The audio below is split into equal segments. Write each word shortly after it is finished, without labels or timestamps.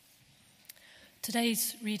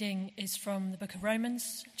Today's reading is from the book of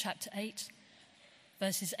Romans, chapter 8,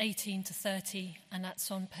 verses 18 to 30, and that's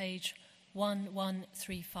on page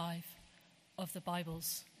 1135 of the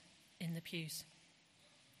Bibles in the pews.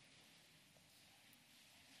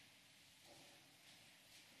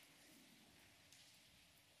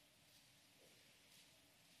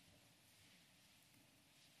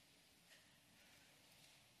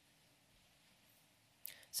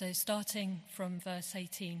 So starting from verse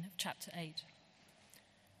 18 of chapter 8.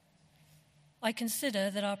 I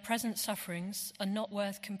consider that our present sufferings are not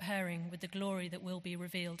worth comparing with the glory that will be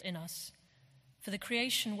revealed in us. For the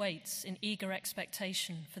creation waits in eager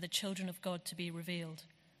expectation for the children of God to be revealed.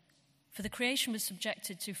 For the creation was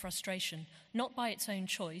subjected to frustration, not by its own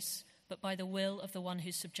choice, but by the will of the one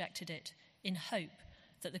who subjected it, in hope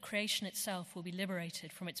that the creation itself will be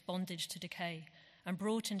liberated from its bondage to decay and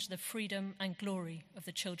brought into the freedom and glory of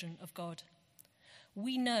the children of God.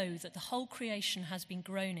 We know that the whole creation has been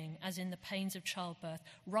groaning as in the pains of childbirth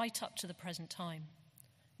right up to the present time.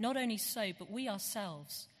 Not only so, but we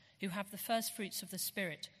ourselves, who have the first fruits of the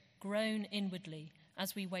Spirit, groan inwardly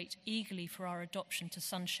as we wait eagerly for our adoption to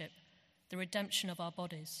sonship, the redemption of our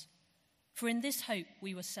bodies. For in this hope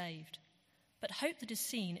we were saved. But hope that is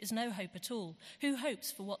seen is no hope at all. Who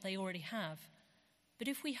hopes for what they already have? But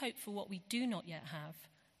if we hope for what we do not yet have,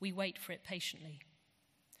 we wait for it patiently.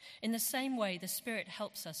 In the same way, the Spirit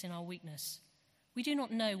helps us in our weakness. We do not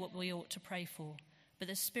know what we ought to pray for, but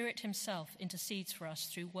the Spirit himself intercedes for us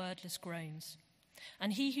through wordless groans.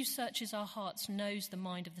 And he who searches our hearts knows the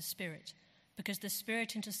mind of the Spirit, because the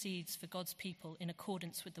Spirit intercedes for God's people in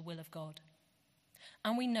accordance with the will of God.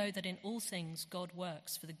 And we know that in all things God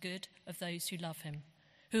works for the good of those who love him,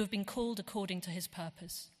 who have been called according to his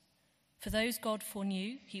purpose. For those God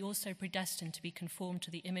foreknew, he also predestined to be conformed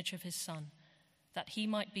to the image of his Son, that he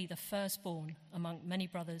might be the firstborn among many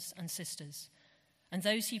brothers and sisters. And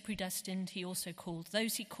those he predestined, he also called.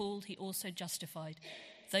 Those he called, he also justified.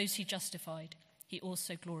 Those he justified, he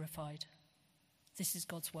also glorified. This is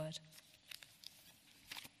God's word.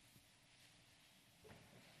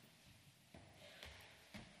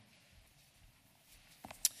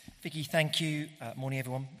 Vicky, thank you. Morning,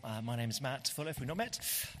 everyone. My name is Matt Fuller, if we've not met.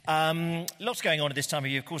 Lots going on at this time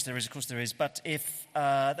of year. Of course there is. But if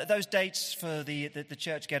those dates for the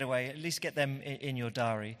church getaway, at least get them in your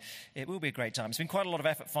diary. It will be a great time. It's been quite a lot of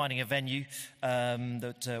effort finding a venue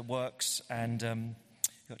that works. And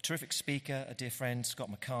we've got a terrific speaker, a dear friend,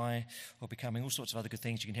 Scott Mackay, who will be coming, all sorts of other good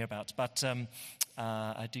things you can hear about. But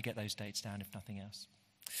I do get those dates down, if nothing else.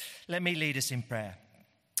 Let me lead us in prayer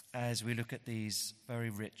as we look at these very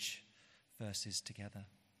rich verses together.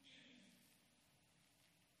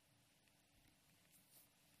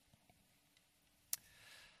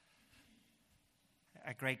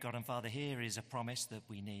 Our great God and Father, here is a promise that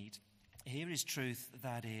we need. Here is truth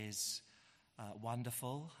that is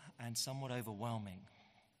wonderful and somewhat overwhelming,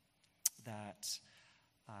 that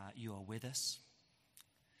you are with us.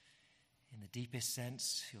 In the deepest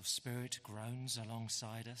sense, your Spirit groans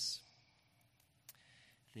alongside us.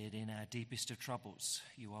 That in our deepest of troubles,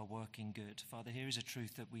 you are working good. Father, here is a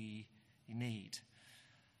truth that we need.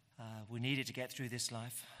 We need it to get through this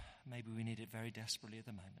life. Maybe we need it very desperately at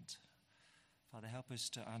the moment. Father, help us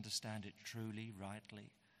to understand it truly,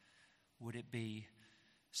 rightly. Would it be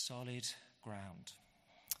solid ground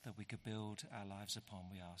that we could build our lives upon,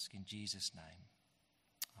 we ask, in Jesus' name.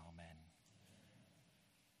 Amen.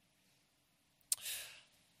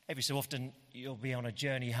 Every so often you'll be on a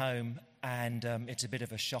journey home and it's a bit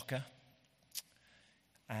of a shocker.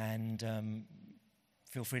 And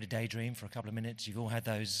feel free to daydream for a couple of minutes. You've all had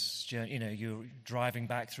those, you're driving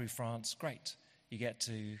back through France. Great. You get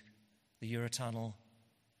to the Eurotunnel,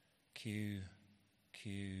 queue,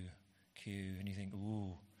 and you think,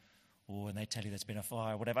 ooh, and they tell you there's been a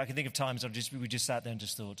fire, whatever. I can think of times we just sat there and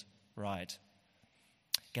just thought, right,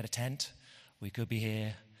 get a tent. We could be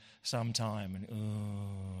here sometime,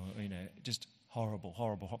 and just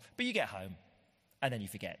horrible. But you get home, and then you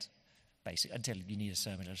forget, basically, until you need a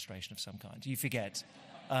sermon illustration of some kind. You forget.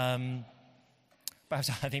 Perhaps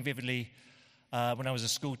I think vividly when I was a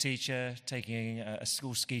school teacher, taking a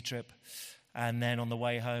school ski trip, and then on the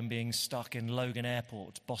way home being stuck in Logan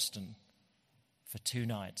Airport, Boston, for 2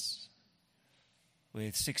 nights,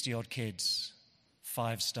 with 60-odd kids,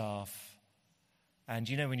 5 staff, and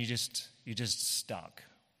when you're just stuck.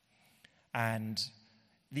 And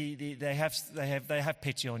they have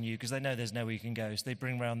pity on you because they know there's nowhere you can go. So they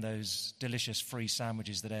bring around those delicious free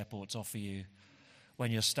sandwiches that airports offer you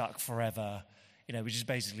when you're stuck forever, which is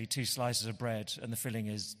basically 2 slices of bread and the filling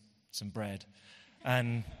is some bread.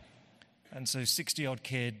 And so 60-odd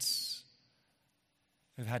kids,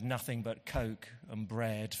 who've had nothing but Coke and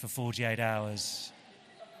bread for 48 hours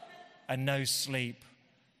and no sleep,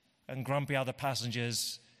 and grumpy other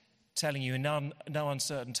passengers telling you in no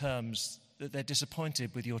uncertain terms that they're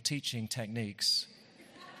disappointed with your teaching techniques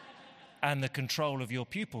and the control of your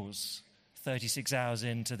pupils 36 hours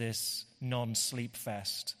into this non-sleep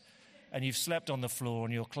fest. And you've slept on the floor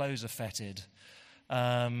and your clothes are fetid.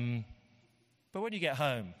 But when you get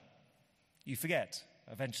home, you forget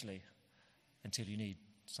eventually until you need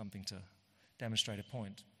something to demonstrate a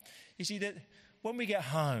point. You see that when we get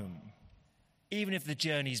home, even if the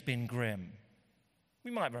journey's been grim,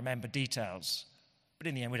 we might remember details, but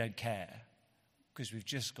in the end we don't care because we've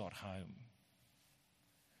just got home.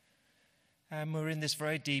 And we're in this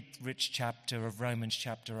very deep, rich chapter of Romans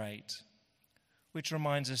chapter 8, which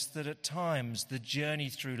reminds us that at times the journey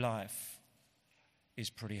through life is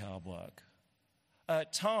pretty hard work.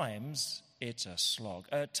 At times it's a slog.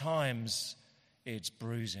 At times it's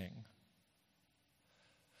bruising.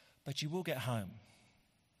 But you will get home.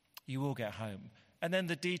 You will get home. And then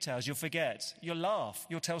the details, you'll forget. You'll laugh.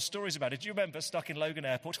 You'll tell stories about it. Do you remember stuck in Logan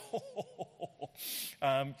Airport?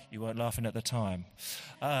 You weren't laughing at the time.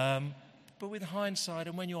 But with hindsight,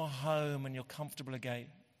 and when you're home and you're comfortable again,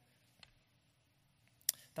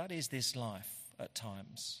 that is this life at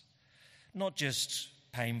times. Not just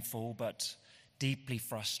painful, but deeply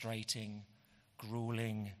frustrating,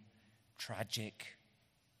 grueling, tragic.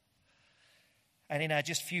 And in our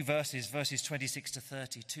just few verses 26 to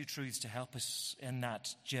 30, two truths to help us in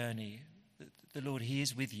that journey. The Lord, He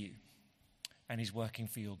is with you, and He's working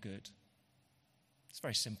for your good. It's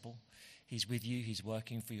very simple. He's with you, He's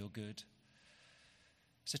working for your good.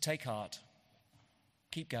 So take heart.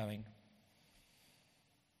 Keep going.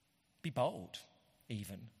 Be bold,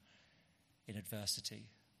 even, in adversity.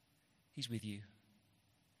 He's with you.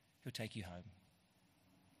 He'll take you home.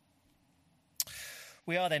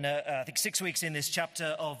 We are then, I think, 6 weeks in this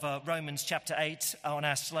chapter of Romans chapter 8 on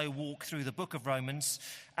our slow walk through the book of Romans.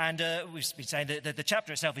 And we've been saying that the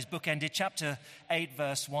chapter itself is bookended. Chapter 8,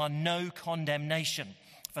 verse 1, no condemnation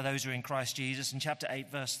for those who are in Christ Jesus. And chapter 8,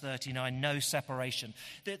 verse 39, no separation.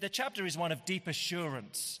 The chapter is one of deep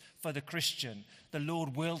assurance for the Christian. The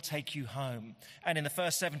Lord will take you home. And in the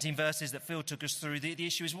first 17 verses that Phil took us through, the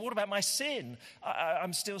issue is, what about my sin?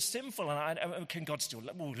 I'm still sinful, and can God still,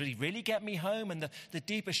 will He really get me home? And the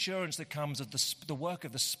deep assurance that comes of the work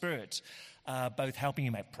of the Spirit, both helping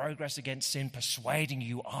you make progress against sin, persuading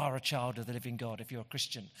you are a child of the living God if you're a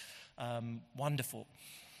Christian. Wonderful.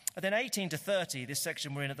 And then 18 to 30, this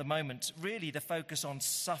section we're in at the moment, really the focus on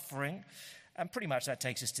suffering. And pretty much that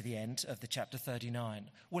takes us to the end of the chapter 39.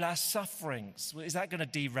 Well, our sufferings, is that going to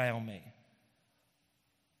derail me?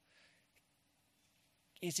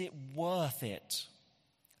 Is it worth it,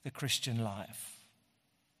 the Christian life,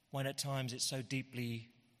 when at times it's so deeply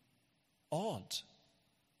odd?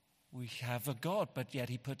 We have a God, but yet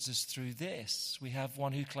He puts us through this. We have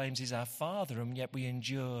one who claims He's our Father, and yet we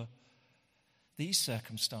endure these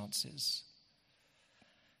circumstances.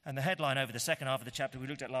 And the headline over the second half of the chapter we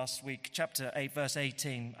looked at last week, chapter 8, verse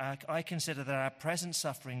 18, I consider that our present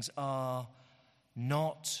sufferings are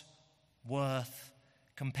not worth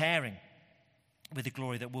comparing with the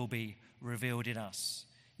glory that will be revealed in us.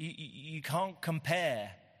 You can't compare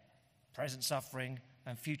present suffering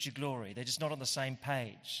and future glory. They're just not on the same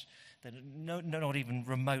page. They're not even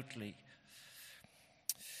remotely.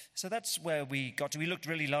 So that's where we got to. We looked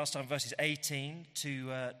really last time, verses 18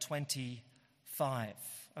 to 25.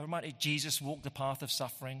 I remind you, Jesus walked the path of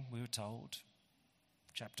suffering, we were told.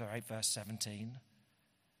 Chapter 8, verse 17.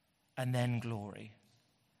 And then glory.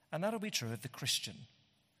 And that'll be true of the Christian.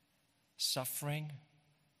 Suffering,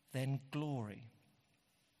 then glory.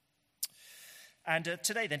 And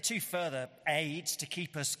today then, two further aids to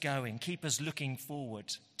keep us going, keep us looking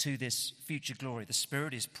forward to this future glory. The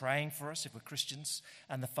Spirit is praying for us if we're Christians,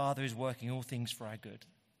 and the Father is working all things for our good.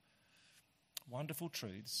 Wonderful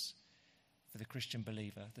truths for the Christian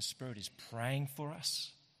believer. The Spirit is praying for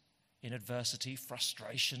us in adversity,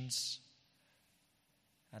 frustrations,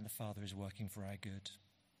 and the Father is working for our good.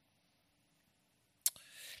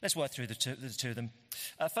 Let's work through the two of them.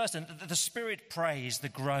 First, the Spirit prays the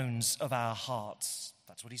groans of our hearts.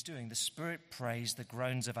 That's what He's doing. The Spirit prays the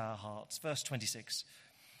groans of our hearts. Verse 26.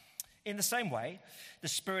 In the same way, the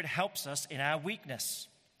Spirit helps us in our weakness.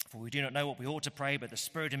 For we do not know what we ought to pray, but the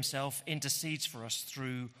Spirit Himself intercedes for us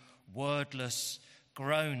through wordless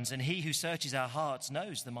groans. And He who searches our hearts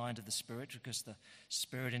knows the mind of the Spirit, because the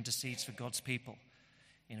Spirit intercedes for God's people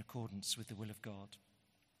in accordance with the will of God.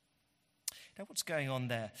 Now, what's going on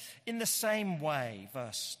there? In the same way,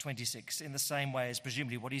 verse 26, in the same way as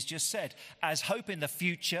presumably what he's just said, as hope in the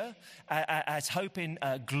future, as hope in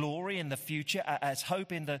glory in the future, as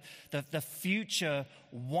hope in the future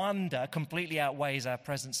wonder completely outweighs our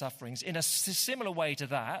present sufferings, in a similar way to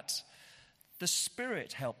that, the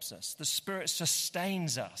Spirit helps us. The Spirit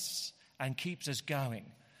sustains us and keeps us going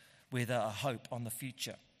with a hope on the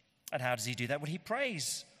future. And how does he do that? Well, he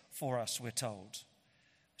prays for us, we're told.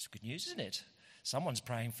 It's good news, isn't it? Someone's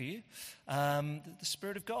praying for you. The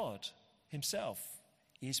Spirit of God himself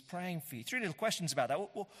is praying for you. 3 little questions about that.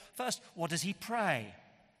 Well, first, what does he pray?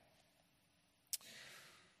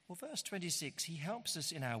 Well, verse 26, he helps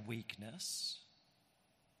us in our weakness.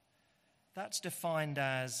 That's defined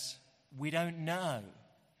as we don't know,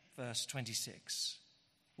 verse 26,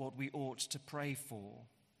 what we ought to pray for.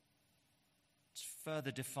 It's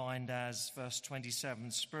further defined as, verse 27,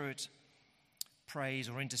 the Spirit prays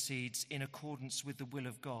or intercedes in accordance with the will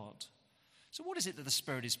of God. So what is it that the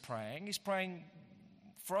Spirit is praying? He's praying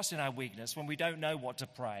for us in our weakness when we don't know what to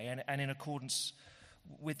pray and in accordance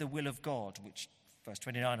with the will of God, which verse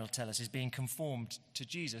 29 will tell us is being conformed to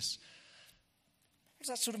Jesus. What does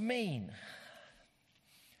that sort of mean?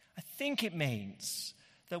 I think it means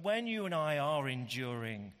that when you and I are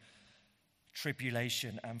enduring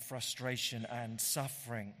tribulation and frustration and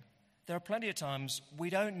suffering, there are plenty of times we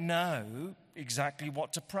don't know exactly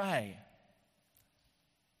what to pray.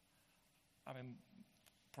 I mean,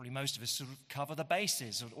 probably most of us sort of cover the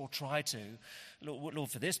bases or try to. Lord,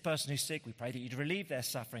 for this person who's sick, we pray that you'd relieve their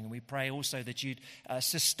suffering, and we pray also that you'd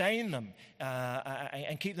sustain them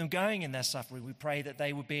and keep them going in their suffering. We pray that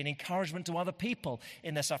they would be an encouragement to other people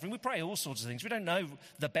in their suffering. We pray all sorts of things. We don't know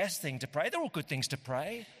the best thing to pray. They're all good things to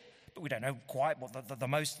pray, but we don't know quite what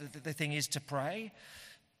the thing is to pray.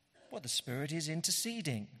 Well, the Spirit is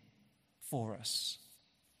interceding for us.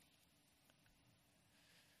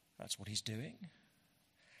 That's what he's doing.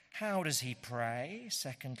 How does he pray?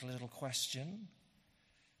 Second little question.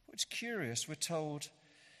 Well, it's curious. We're told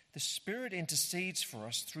the Spirit intercedes for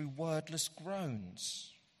us through wordless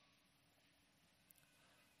groans.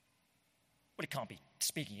 Well, it can't be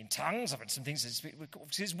speaking in tongues. I've had some things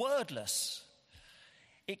it's wordless.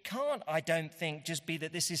 It can't, I don't think, just be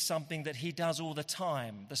that this is something that he does all the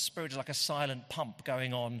time. The Spirit is like a silent pump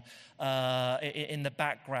going on in the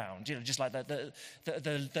background. You know, just like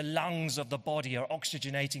the lungs of the body are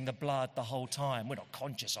oxygenating the blood the whole time. We're not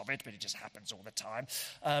conscious of it, but it just happens all the time.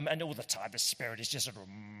 And all the time the Spirit is just sort of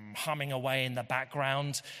humming away in the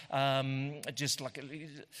background. Just like,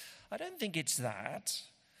 I don't think it's that,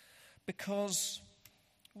 because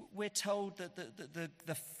we're told that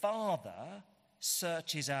the Father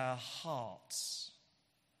searches our hearts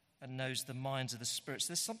and knows the minds of the spirits.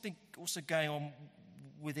 There's something also going on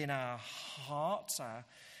within our hearts, our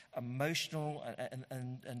emotional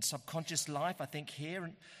and subconscious life, I think, here.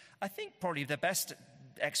 And I think probably the best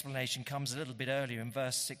explanation comes a little bit earlier in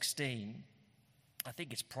verse 16. I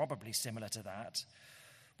think it's probably similar to that,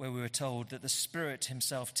 where we were told that the Spirit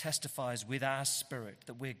himself testifies with our spirit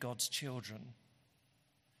that we're God's children.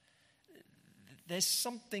 There's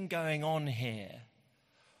something going on here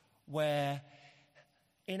where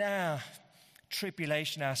in our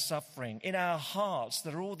tribulation, our suffering, in our hearts,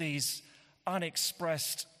 there are all these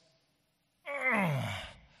unexpressed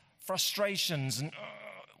frustrations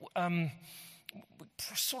and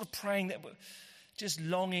sort of praying that just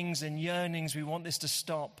longings and yearnings, we want this to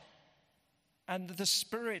stop. And the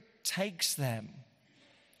Spirit takes them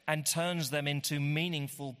and turns them into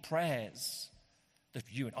meaningful prayers that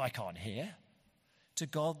you and I can't hear, to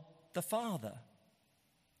God the Father.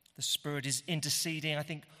 The Spirit is interceding, I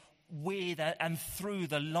think, with and through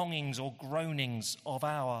the longings or groanings of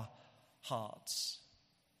our hearts.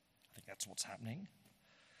 I think that's what's happening.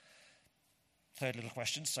 Third little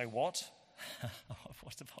question, so what?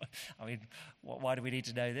 What's the point? I mean, why do we need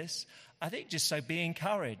to know this? I think just so be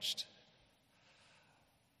encouraged.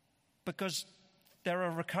 Because there are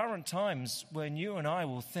recurrent times when you and I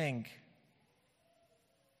will think,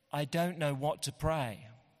 I don't know what to pray.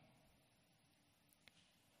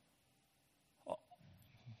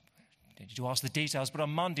 Did you ask the details? But on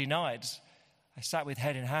Monday night, I sat with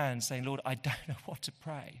head in hand saying, Lord, I don't know what to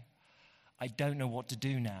pray. I don't know what to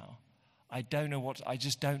do now. I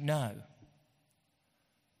just don't know.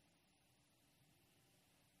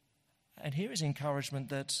 And here is encouragement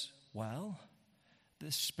that, well,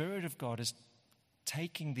 the Spirit of God is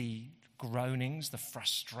taking the groanings, the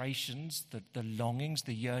frustrations, the longings,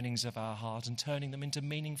 the yearnings of our heart and turning them into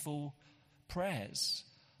meaningful prayers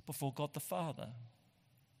before God the Father.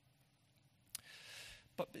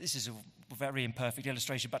 But this is a very imperfect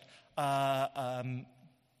illustration, but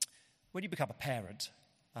When you become a parent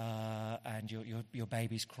and your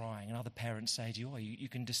baby's crying, and other parents say to you, you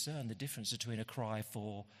can discern the difference between a cry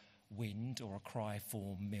for wind or a cry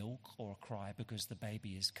for milk or a cry because the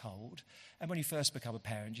baby is cold. And when you first become a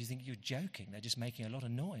parent, you think you're joking. They're just making a lot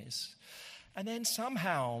of noise. And then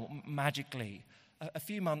somehow, magically, a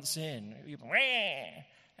few months in,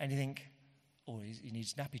 and you think, he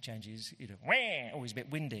needs nappy changes, or he's a bit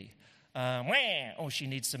windy. She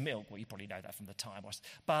needs some milk. Well, you probably know that from the time.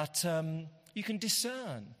 But you can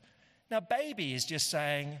discern. Now, baby is just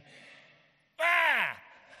saying, ah!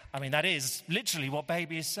 I mean, that is literally what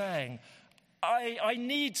baby is saying. I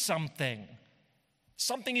need something.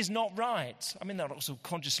 Something is not right. I mean, they're also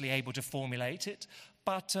consciously able to formulate it.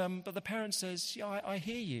 But the parent says, yeah, I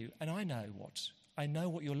hear you, and I know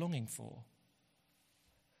what you're longing for.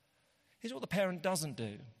 Here's what the parent doesn't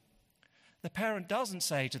do. The parent doesn't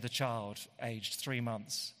say to the child aged 3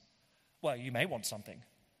 months, well, you may want something,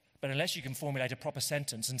 but unless you can formulate a proper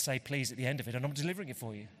sentence and say please at the end of it, I'm not delivering it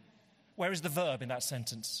for you. Where is the verb in that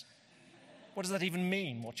sentence? What does that even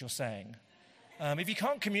mean, what you're saying? If you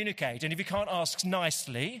can't communicate and if you can't ask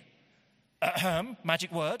nicely,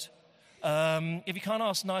 magic word, if you can't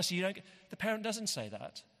ask nicely, the parent doesn't say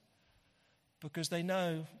that because they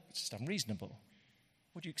know it's just unreasonable.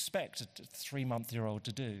 What do you expect a 3-month-old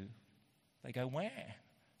to do? They go, where?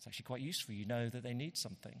 It's actually quite useful. You know that they need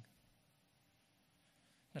something.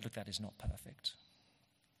 Now, look, that is not perfect.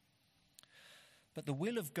 But the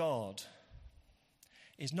will of God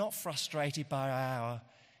is not frustrated by our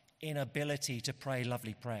inability to pray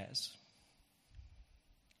lovely prayers.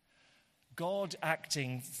 God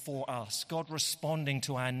acting for us, God responding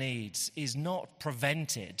to our needs, is not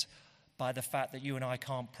prevented by the fact that you and I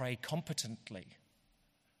can't pray competently.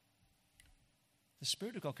 The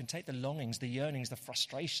Spirit of God can take the longings, the yearnings, the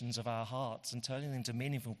frustrations of our hearts and turn them into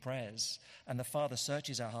meaningful prayers. And the Father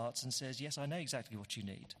searches our hearts and says, yes, I know exactly what you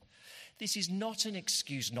need. This is not an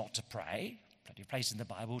excuse not to pray. Plenty of places in the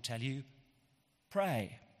Bible tell you,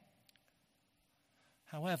 pray.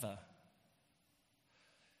 However,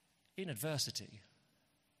 in adversity,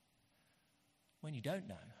 when you don't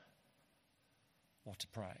know what to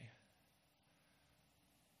pray,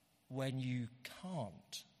 when you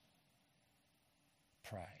can't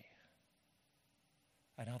pray,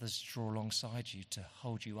 and others draw alongside you to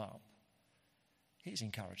hold you up, here's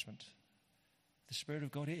encouragement. The Spirit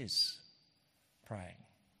of God is praying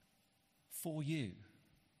for you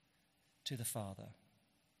to the Father.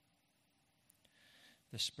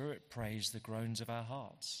 The Spirit prays the groans of our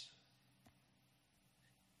hearts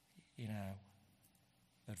in our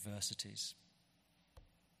adversities.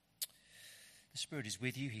 The Spirit is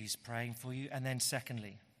with you, He's praying for you. And then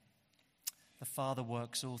secondly, the Father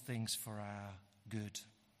works all things for our good.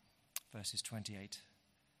 Verses 28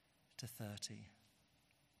 to 30.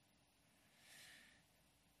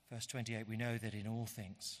 Verse 28, we know that in all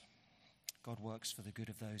things God works for the good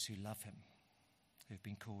of those who love Him, who have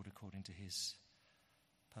been called according to His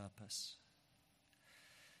purpose.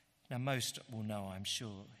 Now, most will know, I'm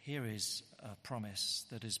sure, here is a promise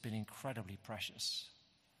that has been incredibly precious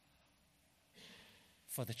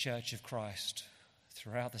for the Church of Christ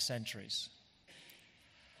throughout the centuries.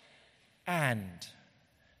 And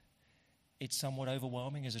it's somewhat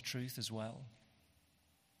overwhelming as a truth as well.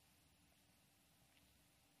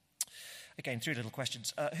 Again, 3 little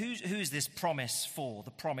questions. Who is this promise for?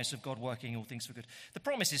 The promise of God working all things for good. The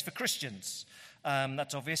promise is for Christians.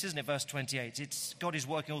 That's obvious, isn't it? Verse 28. It's God is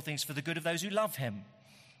working all things for the good of those who love Him.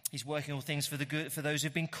 He's working all things for the good for those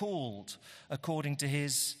who've been called according to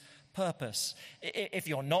His purpose. If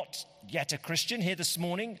you're not yet a Christian here this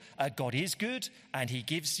morning, God is good and He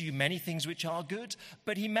gives you many things which are good,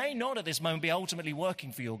 but He may not at this moment be ultimately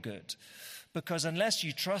working for your good, because unless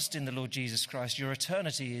you trust in the Lord Jesus Christ, your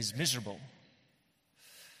eternity is miserable,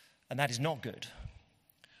 and that is not good.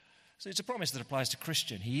 So it's a promise that applies to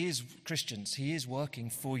Christians. He is working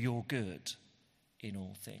for your good in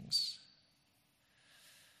all things.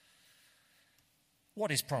 What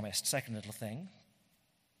is promised? Second little thing.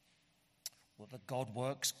 Well, that God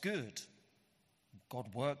works good.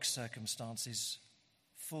 God works circumstances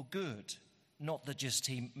for good. Not that just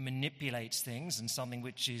He manipulates things and something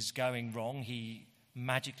which is going wrong, He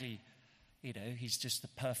magically, He's just the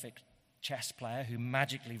perfect chess player who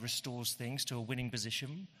magically restores things to a winning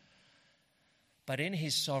position. But in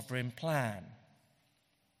His sovereign plan,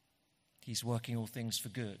 He's working all things for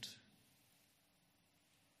good.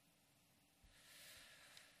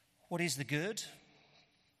 What is the good?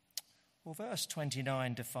 Well, verse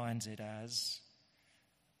 29 defines it as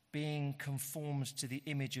being conformed to the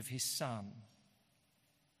image of His Son.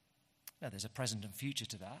 Now, there's a present and future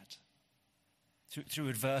to that. through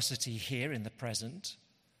adversity here in the present,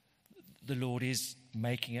 the Lord is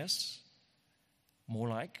making us more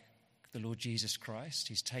like the Lord Jesus Christ.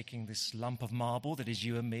 He's taking this lump of marble that is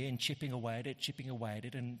you and me and chipping away at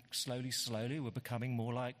it, and slowly we're becoming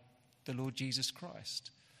more like the Lord Jesus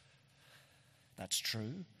Christ. That's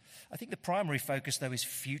true. I think the primary focus, though, is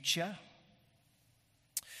future.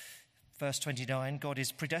 Verse 29, God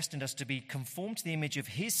has predestined us to be conformed to the image of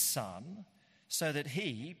his Son, so that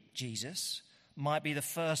he, Jesus, might be the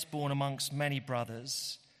firstborn amongst many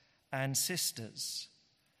brothers and sisters.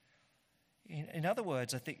 In other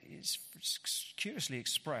words, I think it's curiously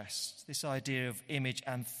expressed, this idea of image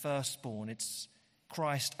and firstborn. It's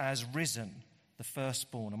Christ as risen, the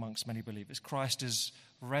firstborn amongst many believers. Christ as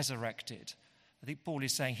resurrected. I think Paul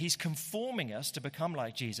is saying he's conforming us to become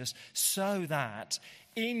like Jesus so that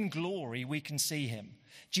in glory we can see him.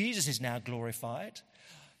 Jesus is now glorified.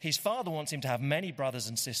 His Father wants him to have many brothers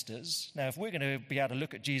and sisters. Now, if we're going to be able to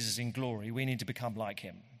look at Jesus in glory, we need to become like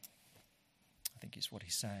him. I think is what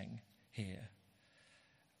he's saying here.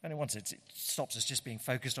 And in one sense, it stops us just being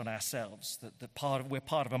focused on ourselves, that we're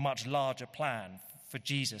part of a much larger plan for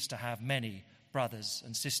Jesus to have many brothers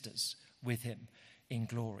and sisters with him in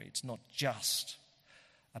glory. It's not just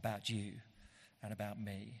about you and about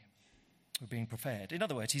me. We're being prepared. In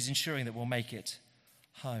other words, he's ensuring that we'll make it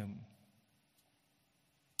home.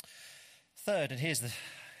 Third, and here's in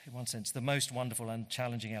one sense, the most wonderful and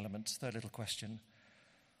challenging element, third little question.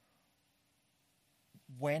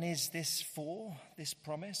 When is this for, this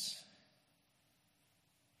promise?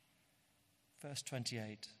 Verse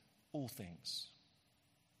 28, all things.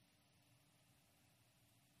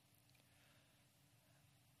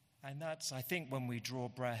 And that's, I think, when we draw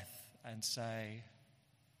breath and say,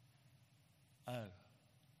 oh.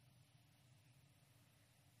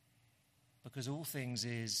 Because all things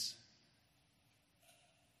is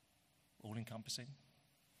all-encompassing.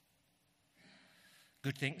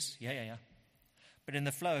 Good things, yeah. But in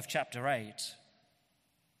the flow of chapter 8,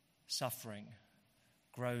 suffering,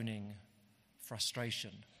 groaning,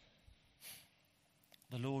 frustration,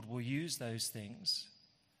 the Lord will use those things,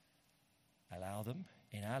 allow them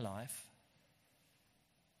in our life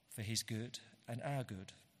for his good and our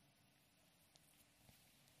good.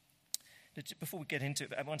 Before we get into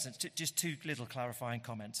it, just two little clarifying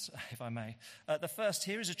comments, if I may. The first,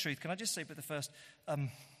 here is a truth. Can I just say, but the first,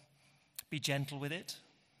 be gentle with it.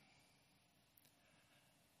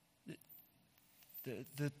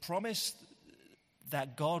 The promise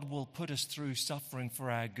that God will put us through suffering for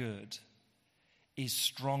our good is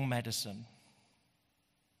strong medicine.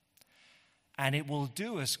 And it will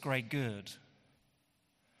do us great good.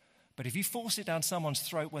 But if you force it down someone's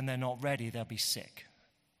throat when they're not ready, they'll be sick.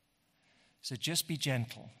 So just be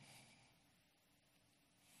gentle.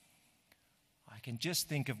 I can just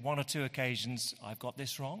think of one or two occasions I've got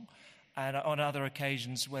this wrong, and on other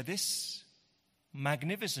occasions where this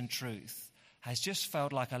magnificent truth has just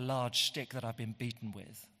felt like a large stick that I've been beaten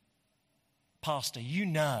with. Pastor, you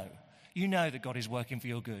know that God is working for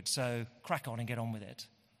your good, so crack on and get on with it.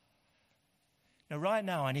 Now, right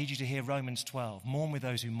now, I need you to hear Romans 12, mourn with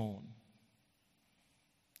those who mourn.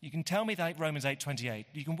 You can tell me that Romans 8:28,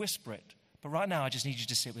 you can whisper it, but right now I just need you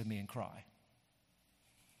to sit with me and cry.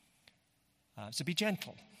 So be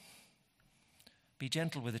gentle. Be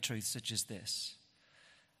gentle with a truth such as this.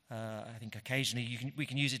 I think occasionally we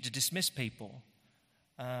can use it to dismiss people.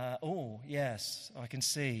 Oh, yes, I can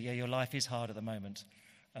see. Yeah, your life is hard at the moment.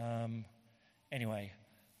 Anyway,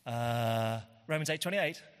 Romans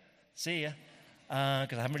 8:28, see ya.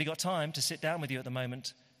 Because I haven't really got time to sit down with you at the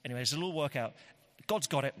moment. Anyway, it'll all work out. God's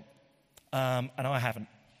got it, and I haven't.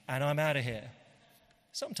 And I'm out of here.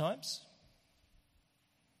 Sometimes.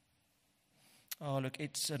 Oh, look,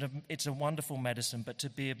 it's a wonderful medicine, but to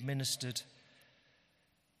be administered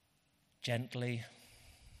gently,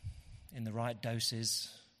 in the right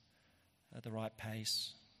doses, at the right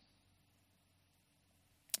pace.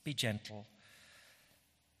 Be gentle.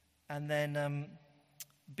 And then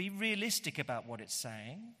be realistic about what it's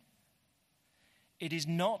saying. It is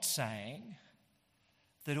not saying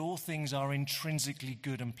that all things are intrinsically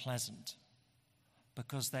good and pleasant,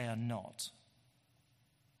 because they are not.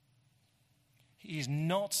 He is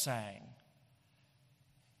not saying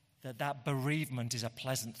that bereavement is a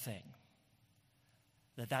pleasant thing,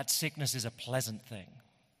 that sickness is a pleasant thing,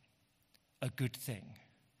 a good thing.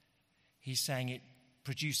 He's saying it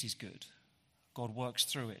produces good. God works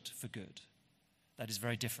through it for good. That is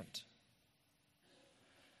very different.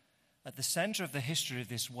 At the center of the history of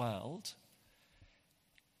this world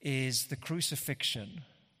is the crucifixion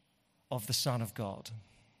of the Son of God.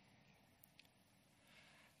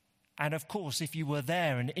 And of course, if you were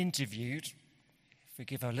there and interviewed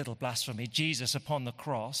forgive a little blasphemy, Jesus upon the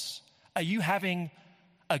cross, are you having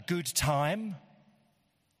a good time?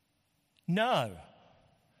 No.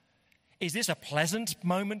 Is this a pleasant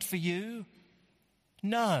moment for you?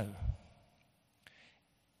 No.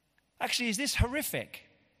 Actually, is this horrific?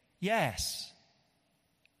 Yes.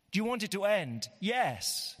 Do you want it to end?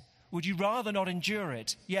 Yes. Would you rather not endure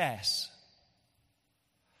it? Yes.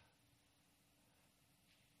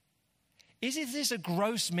 Is this a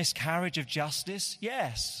gross miscarriage of justice?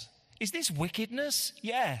 Yes. Is this wickedness?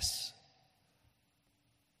 Yes.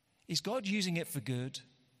 Is God using it for good?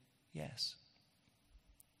 Yes.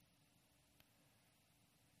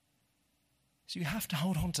 So you have to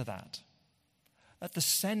hold on to that. At the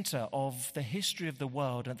center of the history of the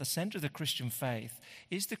world, at the center of the Christian faith,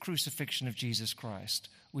 is the crucifixion of Jesus Christ,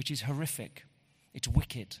 which is horrific, it's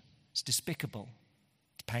wicked, it's despicable,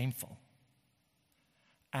 it's painful.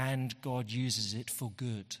 And God uses it for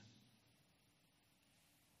good.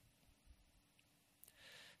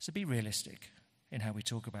 So be realistic in how we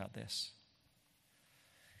talk about this.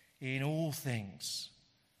 In all things,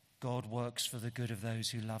 God works for the good of those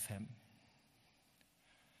who love him.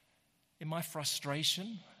 In my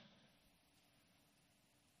frustration,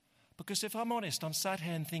 because if I'm honest, I'm sat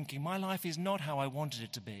here and thinking my life is not how I wanted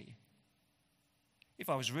it to be. If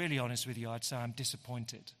I was really honest with you, I'd say I'm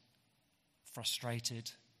disappointed,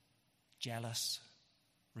 frustrated, jealous,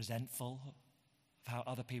 resentful of how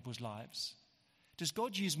other people's lives. Does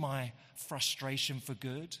God use my frustration for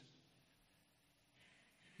good?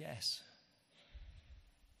 Yes.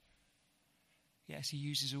 Yes, he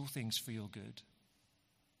uses all things for your good.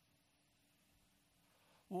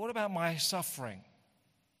 What about my suffering?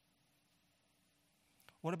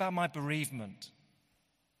 What about my bereavement?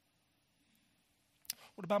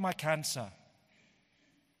 What about my cancer?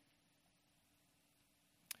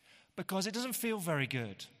 Because it doesn't feel very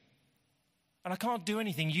good. And I can't do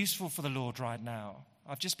anything useful for the Lord right now.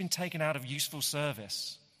 I've just been taken out of useful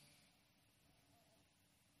service.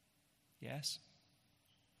 Yes?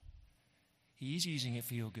 He is using it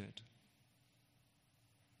for your good.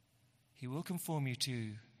 He will conform you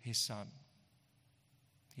to his Son.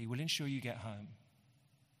 He will ensure you get home.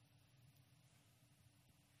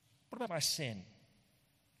 What about my sin?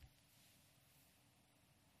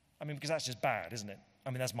 I mean, because that's just bad, isn't it?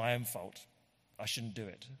 I mean, that's my own fault. I shouldn't do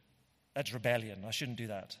it. That's rebellion. I shouldn't do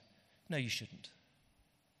that. No, you shouldn't.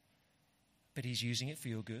 But he's using it for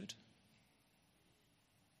your good.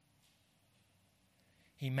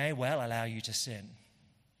 He may well allow you to sin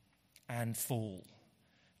and fall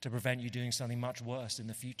to prevent you doing something much worse in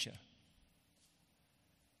the future,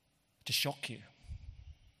 to shock you.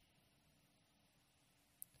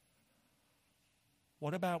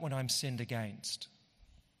 What about when I'm sinned against?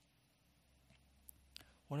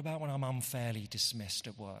 What about when I'm unfairly dismissed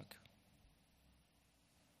at work?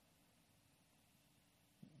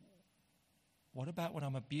 What about when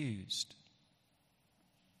I'm abused?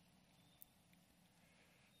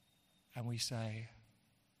 And we say,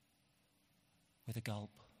 with a gulp,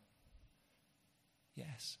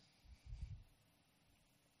 yes.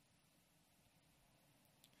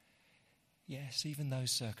 Yes, even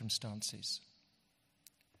those circumstances,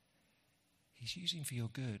 he's using for your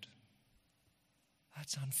good.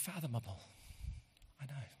 That's unfathomable. I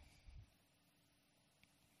know.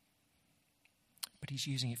 But he's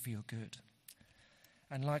using it for your good.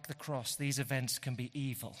 And like the cross, these events can be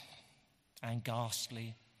evil and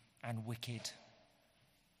ghastly and wicked.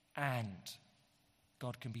 And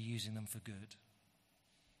God can be using them for good.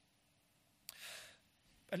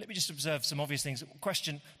 And let me just observe some obvious things.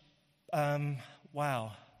 Question,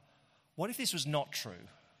 wow, what if this was not true?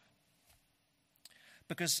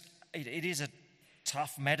 Because it is a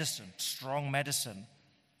tough medicine, strong medicine,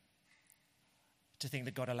 to think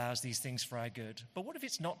that God allows these things for our good. But what if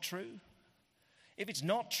it's not true? If it's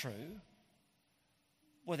not true,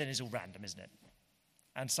 well, then it's all random, isn't it?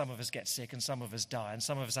 And some of us get sick, and some of us die, and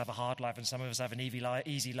some of us have a hard life, and some of us have an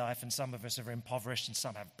easy life, and some of us are impoverished, and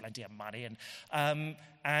some have plenty of money.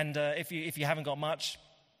 And if you haven't got much,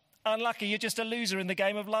 unlucky, you're just a loser in the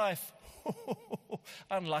game of life.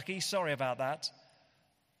 Unlucky, sorry about that.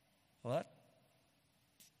 Well,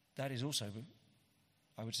 that is also,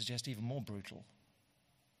 I would suggest, even more brutal.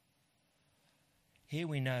 Here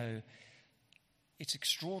we know it's an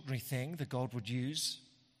extraordinary thing that God would use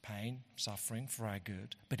pain, suffering for our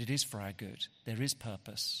good, but it is for our good. There is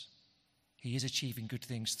purpose. He is achieving good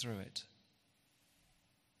things through it.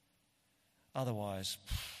 Otherwise,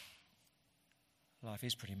 life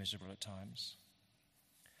is pretty miserable at times.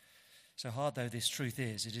 So hard though this truth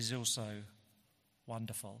is, it is also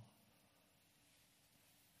wonderful.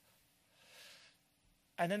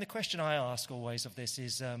 And then the question I ask always of this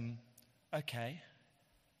is, okay.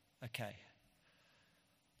 At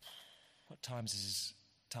times this is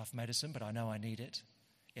tough medicine, but I know I need it.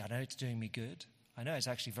 Yeah, I know it's doing me good. I know it's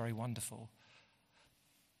actually very wonderful.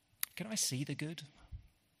 Can I see the good?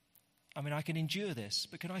 I mean, I can endure this,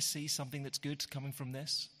 but can I see something that's good coming from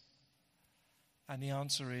this? And the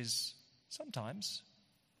answer is sometimes,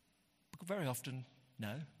 but very often,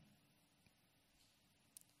 no.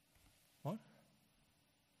 What?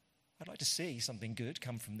 I'd like to see something good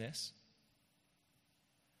come from this.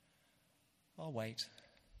 I'll wait.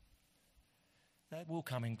 That will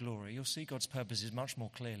come in glory. You'll see God's purposes much more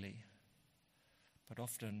clearly. But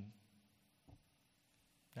often,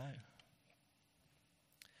 no.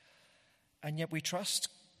 And yet we trust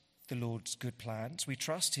the Lord's good plans. We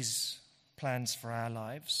trust his plans for our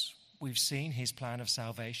lives. We've seen his plan of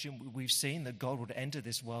salvation. We've seen that God would enter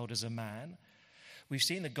this world as a man. We've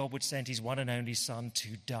seen that God would send his one and only Son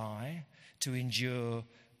to die, to endure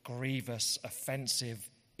grievous, offensive,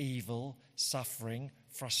 evil, suffering,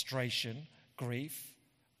 frustration, grief,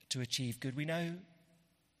 to achieve good. We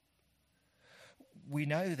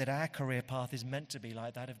know that our career path is meant to be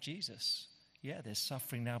like that of Jesus. Yeah, there's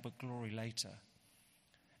suffering now, but glory later.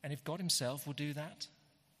 And if God himself will do that,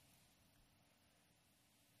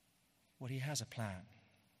 well, he has a plan.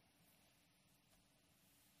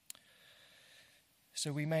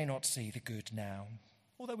 So we may not see the good now,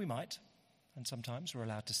 although we might, and sometimes we're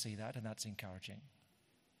allowed to see that, and that's encouraging.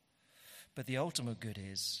 But the ultimate good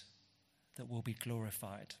is that we'll be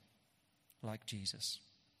glorified like Jesus.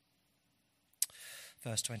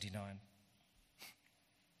 Verse 29.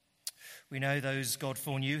 We know those God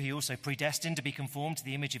foreknew, he also predestined to be conformed to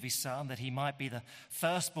the image of his Son, that he might be the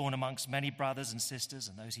firstborn amongst many brothers and sisters.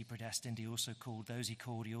 And those he predestined, he also called. Those he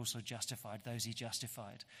called, he also justified. Those he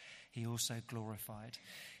justified, he also glorified.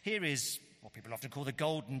 Here is what people often call the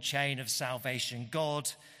golden chain of salvation. God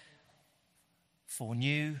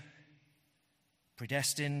foreknew,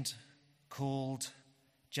 predestined, called,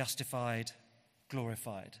 justified,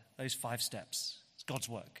 glorified. Those 5 steps. It's God's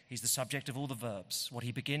work. He's the subject of all the verbs. What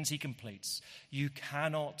he begins, he completes. You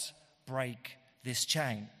cannot break this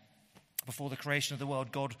chain. Before the creation of the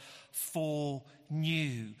world, God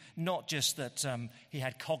foreknew. Not just that he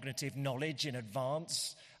had cognitive knowledge in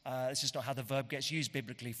advance. This is not how the verb gets used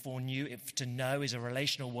biblically. Foreknew. If to know is a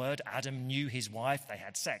relational word. Adam knew his wife. They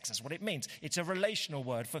had sex. That's what it means. It's a relational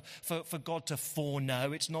word. For God to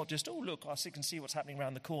foreknow, it's not just, oh, look, I can see what's happening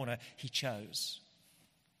around the corner. He chose.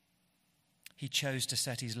 He chose to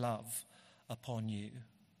set his love upon you.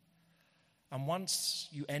 And once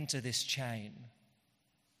you enter this chain,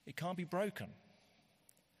 it can't be broken.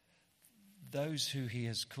 Those who he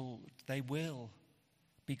has called, they will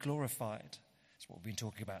be glorified. That's what we've been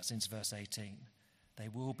talking about since verse 18. They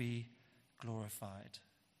will be glorified.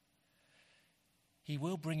 He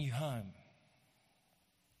will bring you home.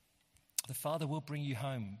 The Father will bring you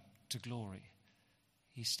home to glory.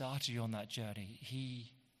 He started you on that journey.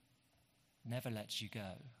 He never lets you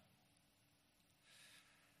go.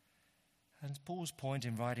 And Paul's point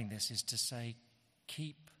in writing this is to say,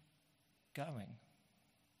 keep going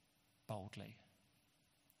boldly.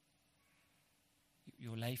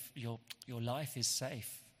 Your life is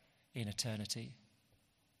safe in eternity.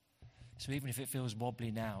 So even if it feels wobbly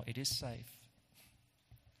now, it is safe.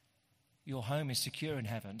 Your home is secure in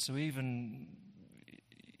heaven. So even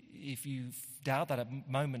if you doubt that at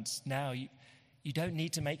moments now, you don't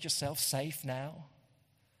need to make yourself safe now,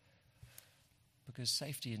 because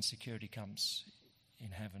safety and security comes in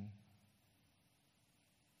heaven.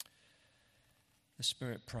 The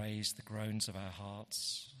Spirit prays the groans of our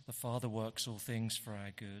hearts. The Father works all things for our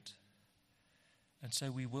good. And so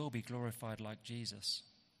we will be glorified like Jesus.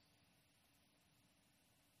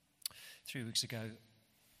 3 weeks ago,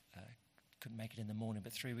 couldn't make it in the morning,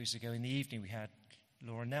 but 3 weeks ago in the evening we had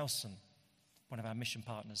Laura Nelson, one of our mission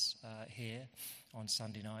partners, here on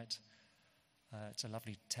Sunday night. It's a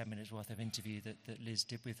lovely 10 minutes worth of interview that Liz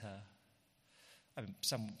did with her. I mean,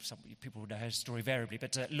 some people will know her story variably,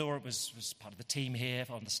 but Laura was part of the team here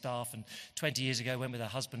on the staff, and 20 years ago went with her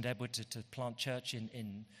husband Edward to plant church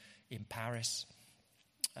in Paris.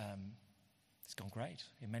 It's gone great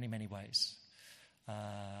in many, many ways.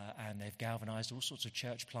 And they've galvanized all sorts of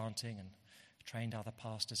church planting and trained other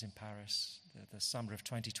pastors in Paris. The summer of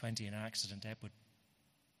 2020, in an accident, Edward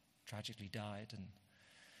tragically died, and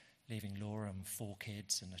leaving Laura and 4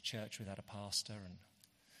 kids and a church without a pastor.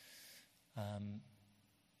 And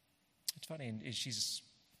it's funny, and she's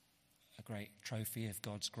a great trophy of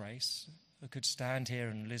God's grace. I could stand here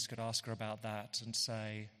and Liz could ask her about that and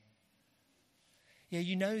say, yeah,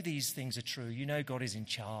 you know these things are true. You know God is in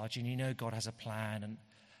charge, and you know God has a plan,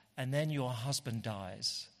 and then your husband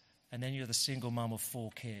dies, and then you're the single mum of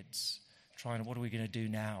 4 kids, trying, what are we going to do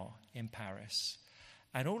now in Paris?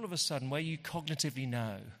 And all of a sudden, where you cognitively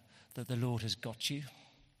know that the Lord has got you,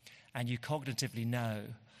 and you cognitively know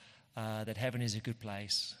that heaven is a good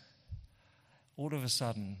place, all of a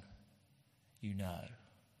sudden, you know.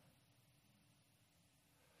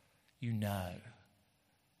 You know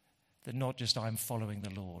that not just I'm following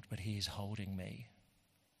the Lord, but he is holding me.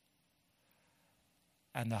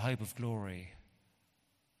 And the hope of glory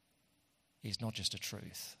is not just a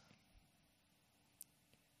truth.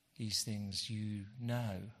 These things you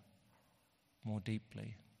know more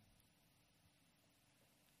deeply,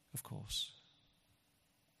 of course.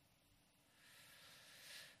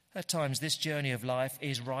 At times, this journey of life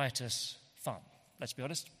is riotous fun. Let's be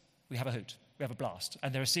honest. We have a hoot. We have a blast.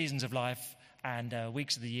 And there are seasons of life and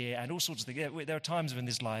weeks of the year and all sorts of things. There are times in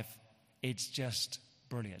this life it's just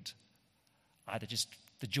brilliant. Either just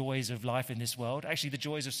the joys of life in this world, actually the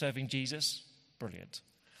joys of serving Jesus, brilliant.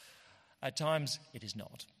 At times, it is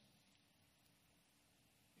not.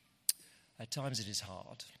 At times, it is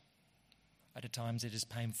hard. At times, it is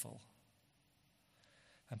painful.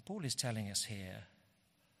 And Paul is telling us here,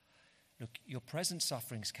 look, your present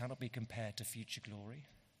sufferings cannot be compared to future glory.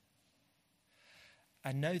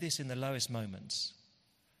 And know this in the lowest moments.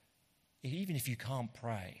 Even if you can't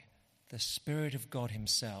pray, the Spirit of God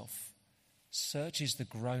himself searches the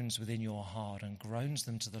groans within your heart and groans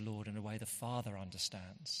them to the Lord in a way the Father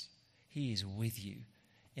understands. He is with you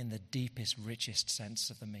in the deepest, richest sense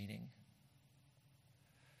of the meaning.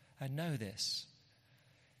 And know this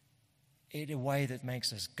in a way that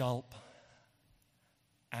makes us gulp,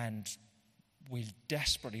 and we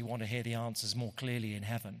desperately want to hear the answers more clearly in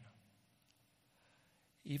heaven.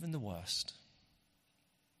 Even the worst,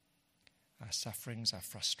 our sufferings, our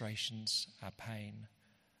frustrations, our pain,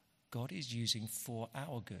 God is using for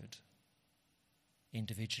our good,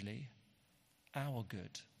 individually, our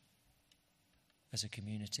good as a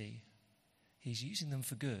community. He's using them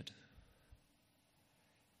for good.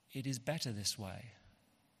 It is better this way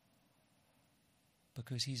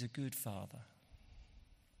because he's a good Father.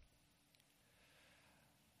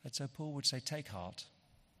 And so Paul would say, take heart.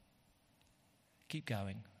 Keep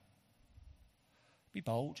going. Be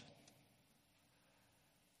bold.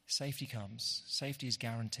 Safety comes. Safety is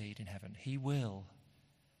guaranteed in heaven. He will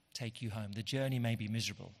take you home. The journey may be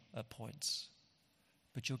miserable at points,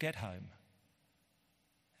 but you'll get home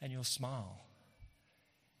and you'll smile,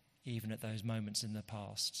 even at those moments in the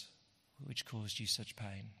past which caused you such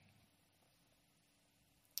pain.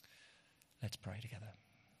 Let's pray together.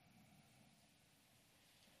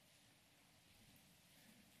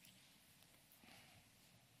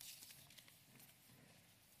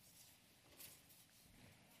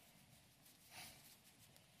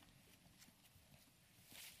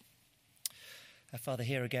 Father,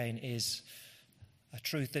 here again is a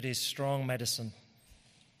truth that is strong medicine.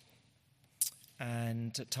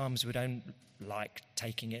 And at times we don't like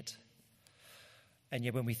taking it. And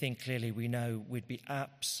yet when we think clearly, we know we'd be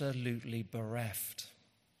absolutely bereft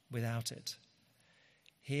without it.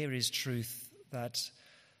 Here is truth that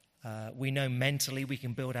we know mentally we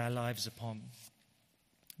can build our lives upon.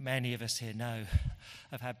 Many of us here know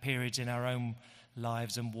have had periods in our own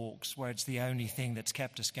lives and walks where it's the only thing that's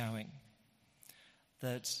kept us going.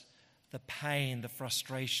 That the pain, the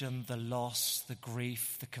frustration, the loss, the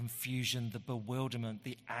grief, the confusion, the bewilderment,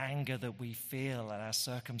 the anger that we feel at our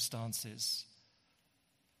circumstances,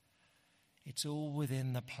 it's all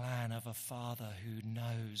within the plan of a Father who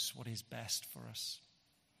knows what is best for us.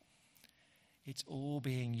 It's all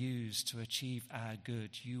being used to achieve our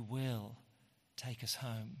good. You will take us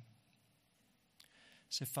home.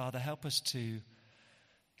 So, Father, help us to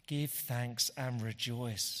give thanks and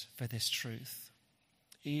rejoice for this truth.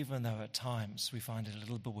 Even though at times we find it a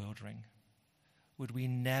little bewildering, would we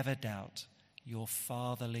never doubt your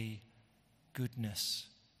fatherly goodness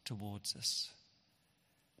towards us,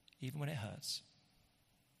 even when it hurts.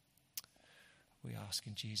 We ask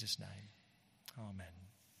in Jesus' name. Amen.